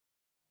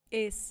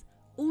Es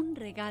un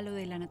regalo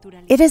de la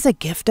naturaleza. It is a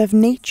gift of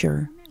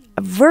nature,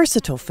 a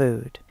versatile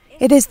food.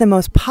 It is the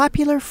most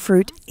popular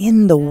fruit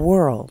in the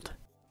world.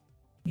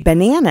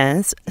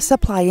 Bananas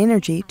supply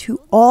energy to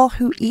all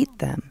who eat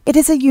them. It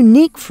is a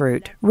unique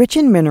fruit rich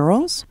in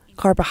minerals,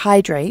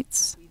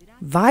 carbohydrates,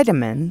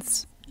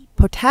 vitamins,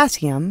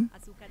 potassium,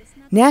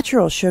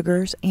 natural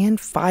sugars, and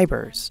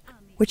fibers,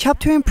 which help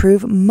to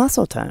improve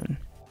muscle tone.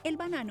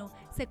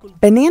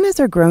 Bananas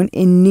are grown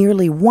in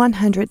nearly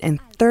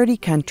 130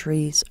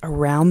 countries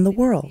around the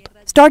world,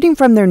 starting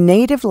from their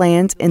native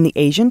lands in the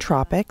Asian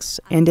tropics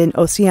and in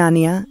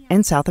Oceania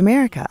and South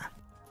America.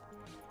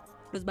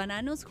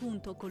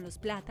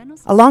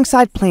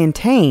 Alongside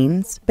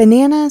plantains,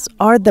 bananas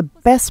are the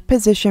best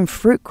positioned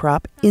fruit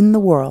crop in the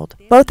world,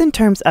 both in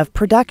terms of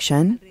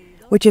production,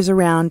 which is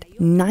around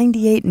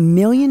 98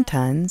 million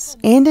tons,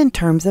 and in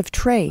terms of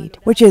trade,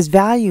 which is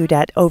valued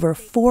at over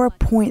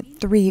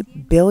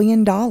 $4.3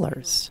 billion.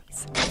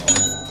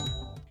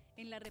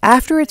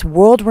 After its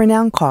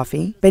world-renowned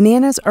coffee,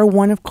 bananas are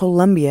one of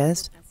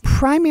Colombia's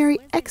primary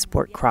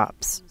export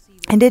crops,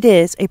 and it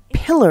is a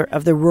pillar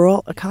of the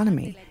rural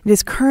economy. It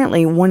is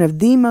currently one of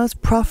the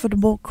most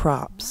profitable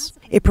crops.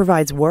 It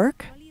provides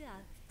work,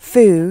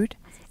 food,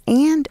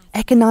 and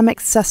economic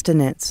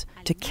sustenance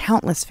to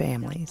countless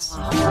families.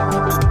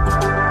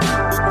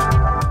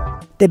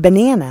 The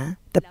banana,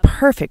 the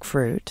perfect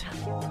fruit.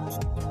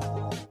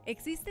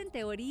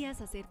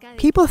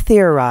 People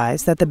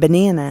theorize that the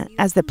banana,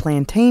 as the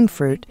plantain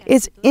fruit,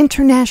 is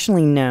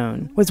internationally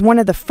known, was one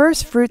of the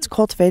first fruits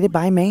cultivated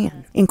by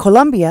man. In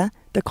Colombia,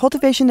 the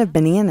cultivation of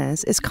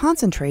bananas is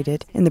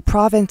concentrated in the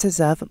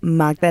provinces of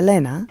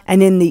Magdalena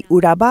and in the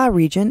Urabá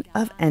region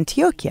of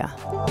Antioquia.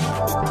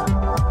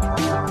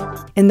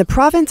 In the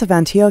province of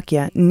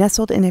Antioquia,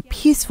 nestled in a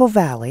peaceful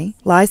valley,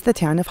 lies the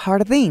town of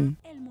Jardín.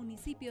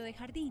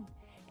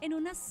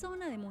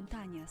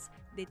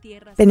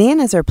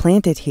 Bananas are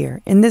planted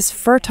here in this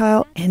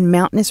fertile and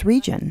mountainous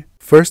region.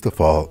 First of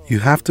all, you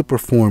have to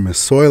perform a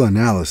soil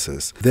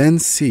analysis, then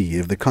see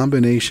if the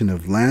combination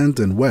of land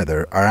and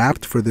weather are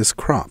apt for this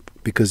crop,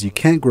 because you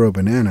can't grow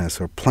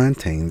bananas or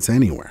plantains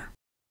anywhere.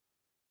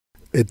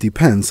 It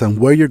depends on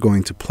where you're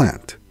going to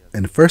plant.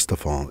 And first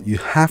of all, you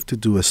have to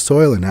do a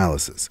soil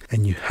analysis,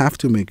 and you have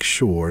to make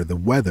sure the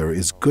weather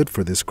is good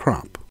for this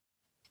crop.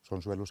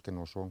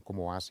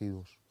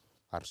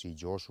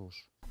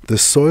 The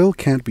soil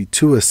can't be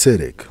too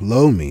acidic,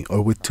 loamy,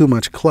 or with too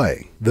much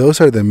clay. Those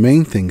are the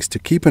main things to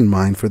keep in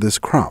mind for this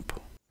crop.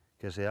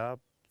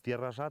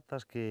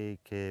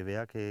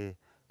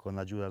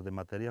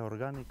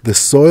 The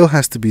soil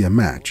has to be a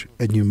match,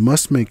 and you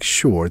must make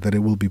sure that it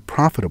will be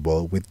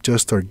profitable with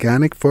just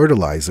organic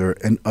fertilizer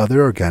and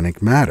other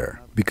organic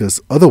matter, because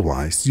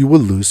otherwise you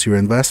will lose your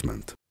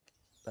investment.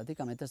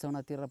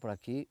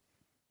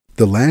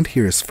 The land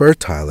here is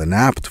fertile and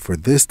apt for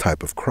this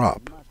type of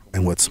crop,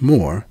 and what's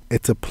more,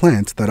 it's a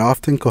plant that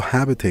often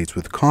cohabitates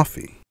with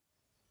coffee.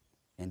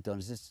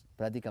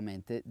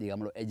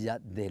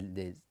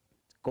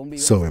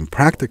 So in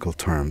practical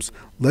terms,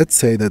 let's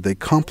say that they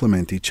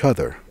complement each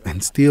other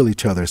and steal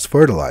each other's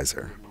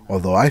fertilizer,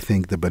 although I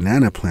think the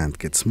banana plant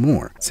gets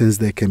more, since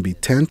they can be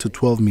 10 to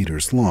 12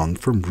 meters long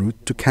from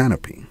root to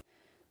canopy.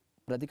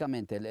 So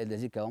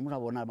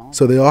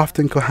they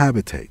often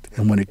cohabitate,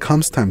 and when it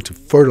comes time to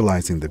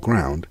fertilizing the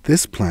ground,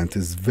 this plant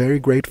is very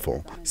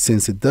grateful,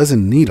 since it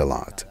doesn't need a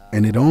lot,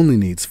 and it only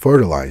needs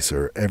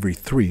fertilizer every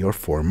 3 or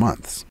 4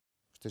 months.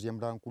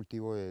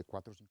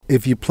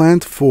 If you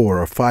plant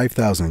 4,000 or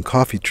 5,000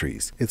 coffee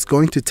trees, it's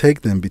going to take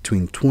them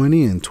between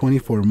 20 and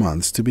 24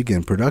 months to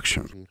begin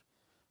production.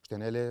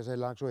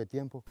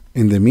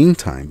 In the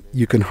meantime,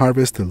 you can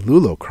harvest the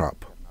lulo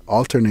crop,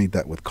 alternate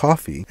that with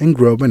coffee, and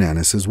grow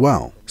bananas as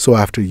well. So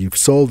after you've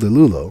sold the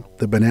lulo,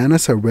 the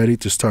bananas are ready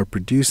to start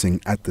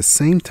producing at the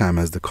same time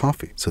as the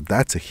coffee, so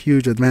that's a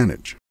huge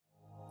advantage.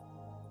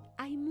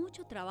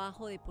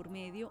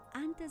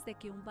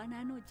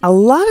 A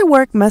lot of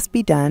work must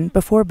be done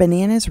before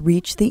bananas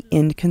reach the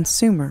end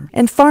consumer,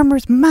 and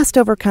farmers must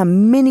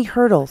overcome many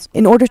hurdles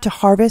in order to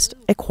harvest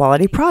a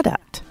quality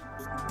product.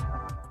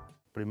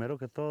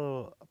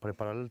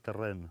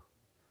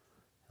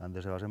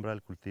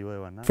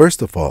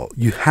 First of all,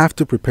 you have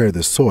to prepare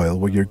the soil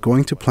where you're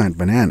going to plant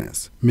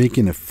bananas,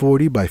 making a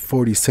 40 by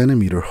 40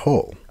 centimeter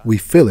hole. We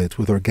fill it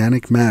with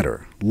organic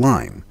matter,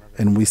 lime,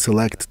 and we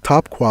select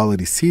top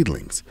quality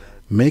seedlings,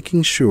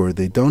 making sure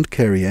they don't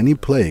carry any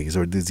plagues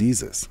or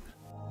diseases.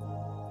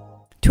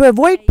 To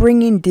avoid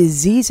bringing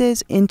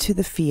diseases into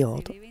the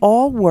field,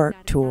 all work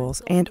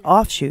tools and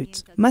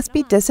offshoots must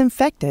be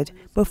disinfected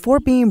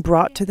before being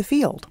brought to the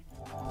field.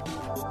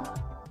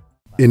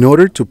 In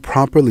order to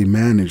properly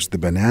manage the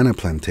banana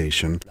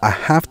plantation, I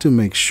have to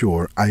make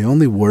sure I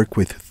only work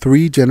with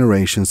 3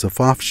 generations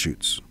of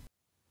offshoots: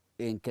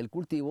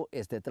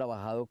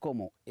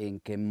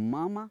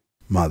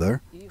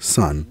 mother,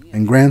 son,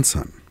 and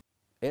grandson.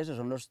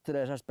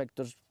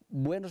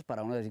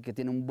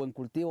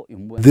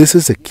 This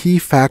is a key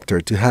factor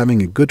to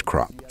having a good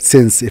crop,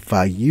 since if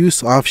I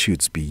use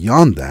offshoots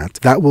beyond that,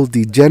 that will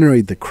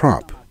degenerate the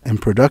crop,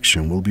 and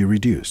production will be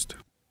reduced.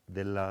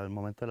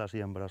 From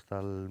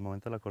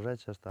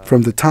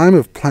the time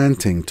of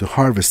planting to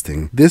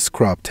harvesting, this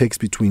crop takes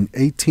between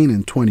 18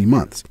 and 20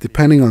 months,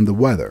 depending on the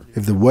weather.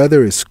 If the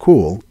weather is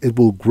cool, it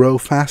will grow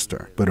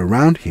faster, but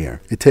around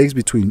here, it takes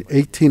between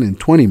 18 and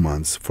 20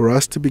 months for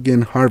us to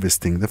begin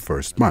harvesting the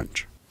first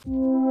bunch.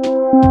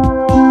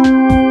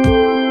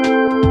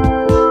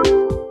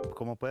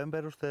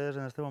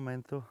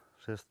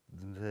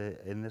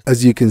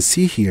 As you can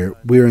see here,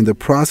 we are in the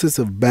process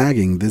of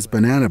bagging this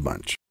banana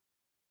bunch.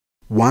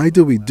 Why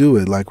do we do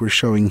it like we're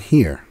showing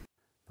here?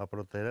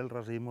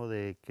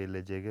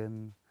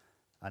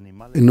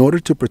 In order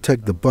to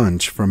protect the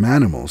bunch from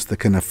animals that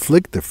can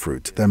afflict the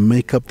fruit that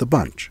make up the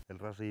bunch,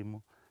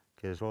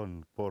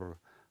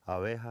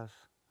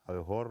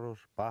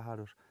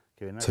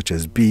 such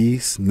as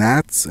bees,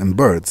 gnats, and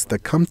birds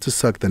that come to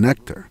suck the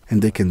nectar,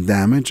 and they can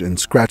damage and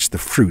scratch the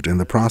fruit in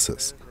the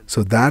process.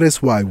 So that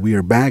is why we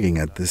are bagging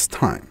at this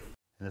time.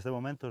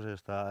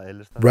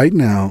 Right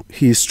now,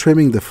 he is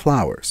trimming the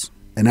flowers,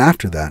 and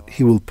after that,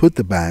 he will put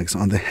the bags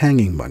on the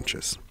hanging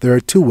bunches. There are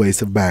two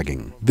ways of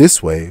bagging.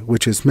 This way,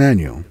 which is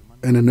manual,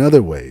 and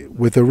another way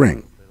with a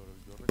ring.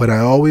 But I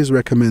always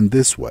recommend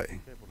this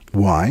way.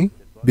 Why?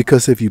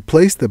 Because if you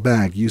place the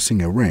bag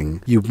using a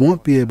ring, you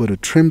won't be able to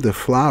trim the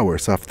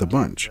flowers off the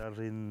bunch.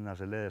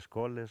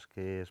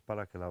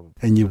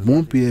 And you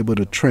won't be able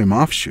to trim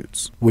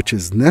offshoots, which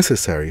is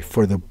necessary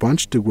for the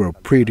bunch to grow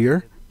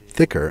prettier,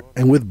 thicker,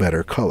 and with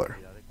better color.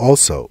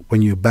 Also,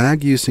 when you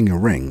bag using a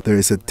ring, there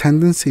is a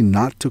tendency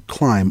not to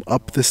climb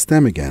up the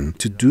stem again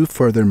to do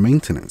further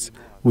maintenance,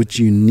 which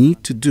you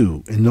need to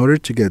do in order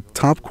to get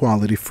top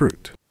quality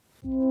fruit.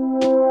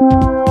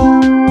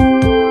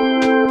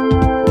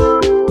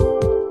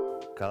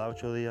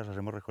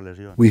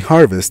 We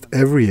harvest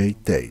every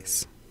 8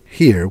 days.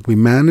 Here, we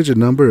manage a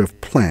number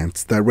of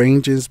plants that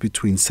ranges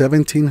between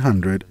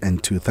 1,700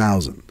 and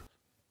 2,000.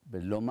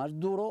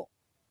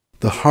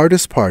 The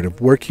hardest part of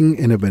working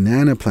in a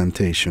banana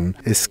plantation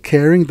is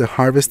carrying the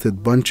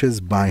harvested bunches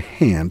by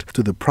hand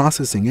to the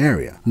processing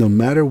area, no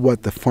matter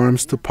what the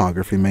farm's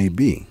topography may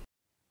be.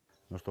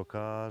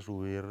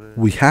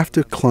 We have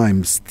to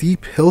climb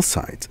steep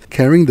hillsides,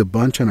 carrying the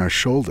bunch on our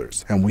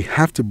shoulders, and we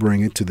have to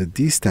bring it to the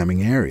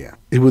destemming area.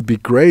 It would be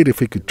great if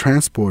we could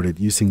transport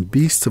it using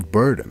beasts of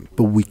burden,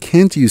 but we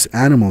can't use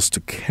animals to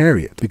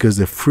carry it because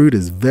the fruit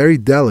is very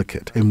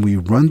delicate and we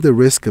run the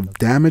risk of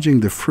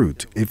damaging the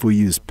fruit if we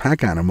use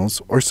pack animals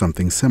or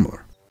something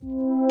similar.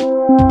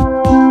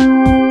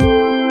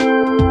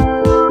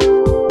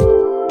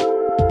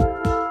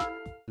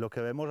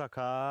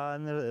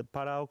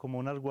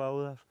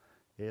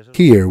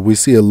 Here we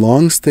see a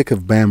long stick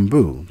of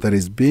bamboo that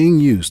is being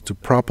used to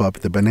prop up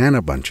the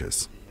banana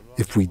bunches.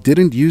 If we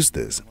didn't use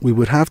this, we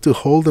would have to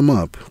hold them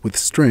up with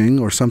string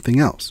or something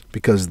else,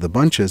 because the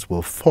bunches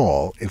will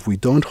fall if we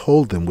don't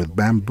hold them with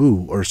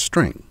bamboo or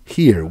string.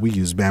 Here we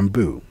use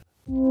bamboo.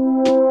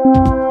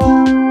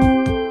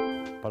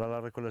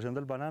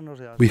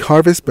 We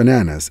harvest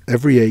bananas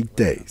every 8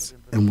 days,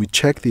 and we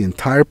check the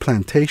entire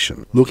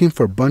plantation looking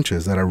for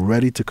bunches that are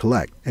ready to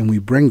collect, and we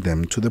bring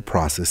them to the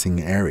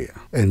processing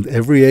area. And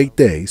every 8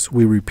 days,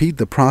 we repeat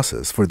the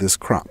process for this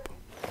crop.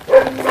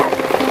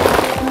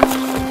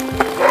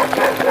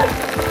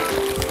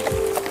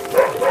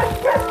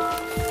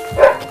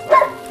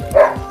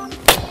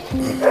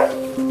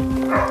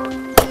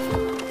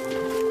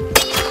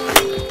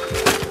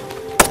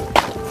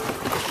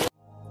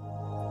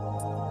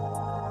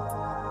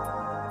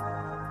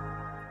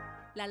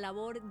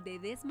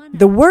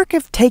 The work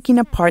of taking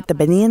apart the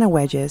banana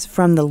wedges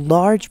from the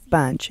large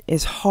bunch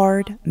is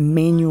hard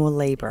manual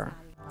labor.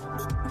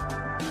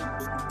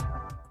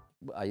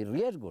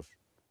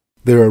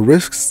 There are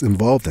risks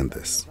involved in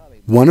this.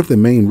 One of the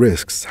main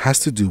risks has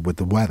to do with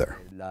the weather.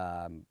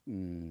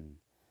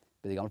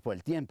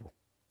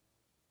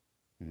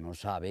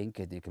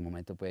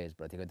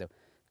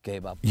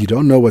 You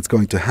don't know what's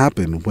going to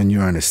happen when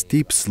you're on a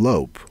steep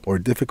slope or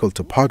difficult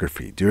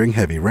topography during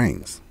heavy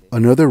rains.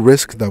 Another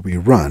risk that we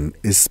run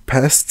is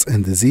pests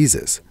and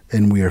diseases,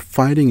 and we are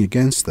fighting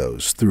against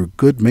those through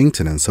good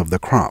maintenance of the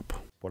crop.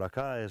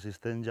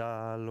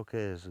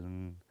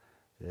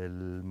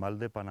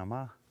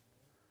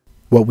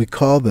 What we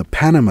call the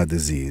Panama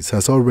disease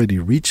has already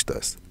reached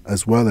us,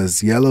 as well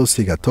as yellow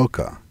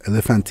sigatoka,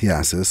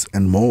 elephantiasis,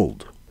 and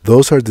mold.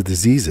 Those are the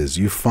diseases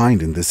you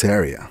find in this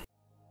area.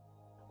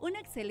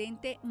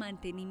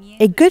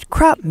 A good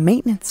crop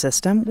maintenance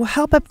system will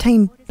help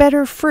obtain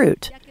better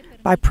fruit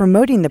by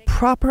promoting the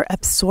proper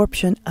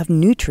absorption of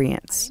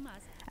nutrients,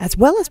 as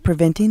well as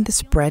preventing the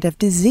spread of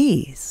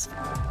disease.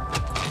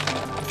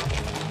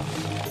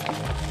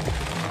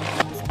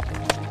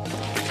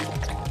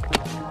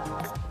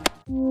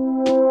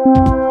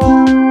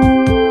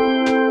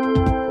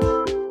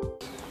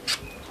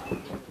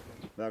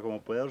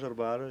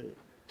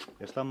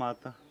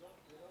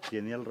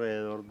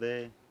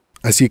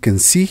 As you can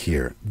see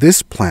here,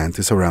 this plant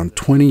is around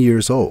 20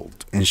 years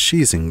old, and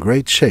she's in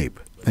great shape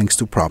thanks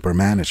to proper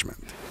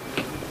management.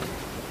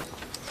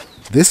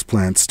 This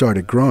plant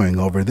started growing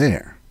over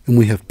there, And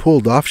we have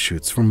pulled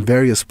offshoots from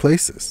various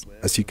places.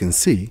 As you can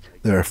see,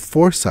 there are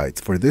 4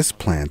 sites for this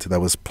plant that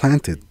was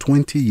planted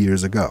 20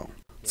 years ago.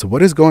 So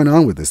what is going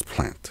on with this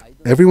plant?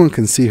 Everyone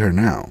can see her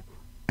now,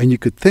 and you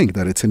could think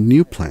that it's a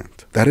new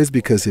plant. That is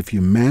because if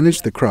you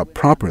manage the crop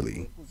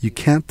properly, you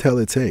can't tell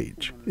its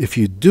age. If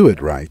you do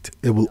it right,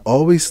 it will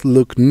always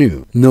look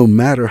new, no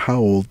matter how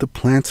old the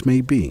plant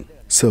may be.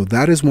 So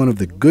that is one of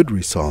the good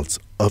results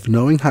of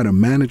knowing how to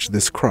manage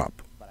this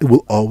crop. It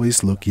will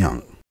always look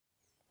young.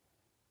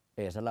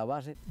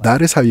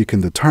 That is how you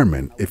can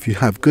determine if you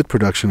have good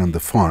production on the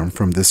farm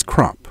from this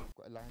crop.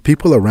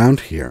 People around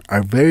here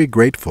are very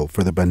grateful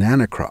for the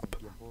banana crop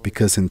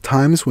because in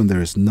times when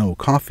there is no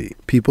coffee,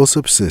 people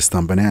subsist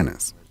on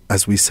bananas.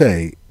 As we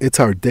say, it's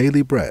our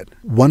daily bread.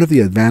 One of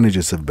the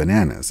advantages of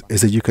bananas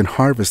is that you can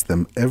harvest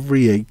them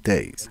every 8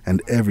 days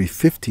and every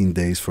 15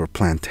 days for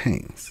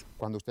plantains.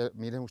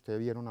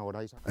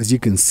 As you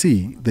can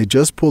see, they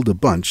just pulled a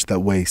bunch that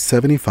weighs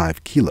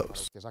 75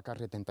 kilos.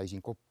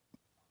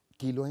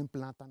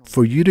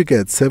 For you to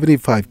get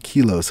 75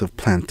 kilos of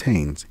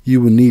plantains,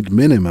 you will need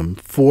minimum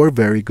 4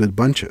 very good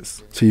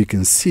bunches. So you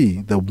can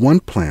see that one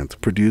plant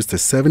produced a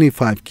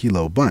 75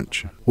 kilo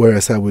bunch,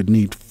 whereas I would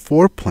need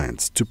 4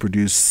 plants to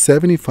produce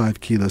 75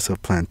 kilos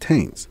of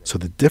plantains. So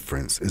the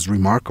difference is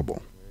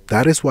remarkable.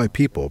 That is why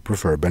people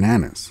prefer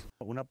bananas.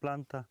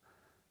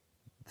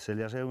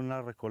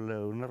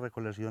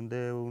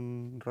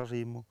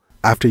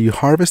 After you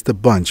harvest a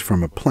bunch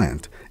from a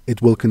plant,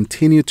 it will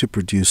continue to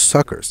produce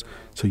suckers,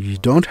 so you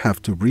don't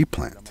have to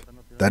replant.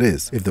 That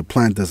is, if the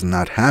plant does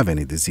not have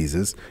any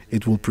diseases,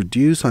 it will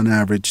produce on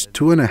average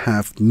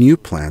 2.5 new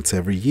plants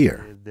every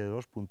year.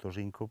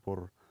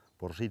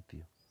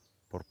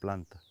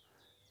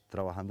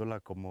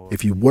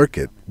 If you work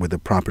it with the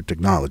proper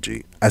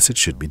technology, as it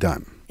should be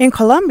done. In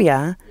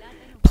Colombia,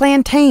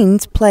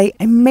 plantains play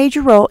a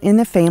major role in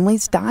the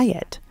family's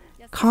diet,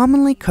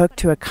 commonly cooked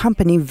to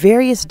accompany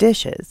various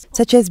dishes,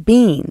 such as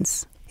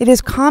beans. It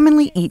is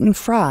commonly eaten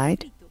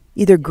fried,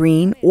 either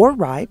green or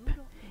ripe,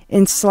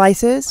 in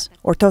slices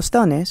or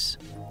tostones.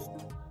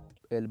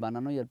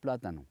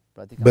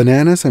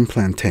 Bananas and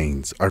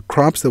plantains are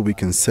crops that we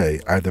can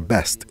say are the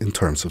best in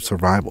terms of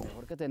survival.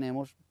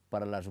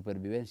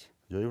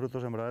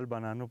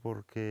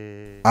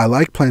 I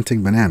like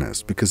planting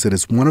bananas because it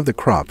is one of the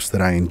crops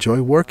that I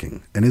enjoy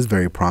working and is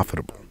very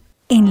profitable.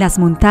 En las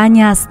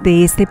montañas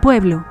de este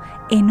pueblo,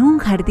 en un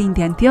jardín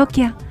de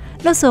Antioquia,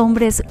 los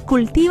hombres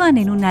cultivan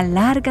en una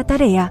larga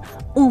tarea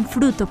un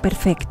fruto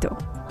perfecto,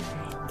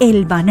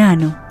 el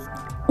banano,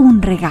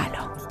 un regalo.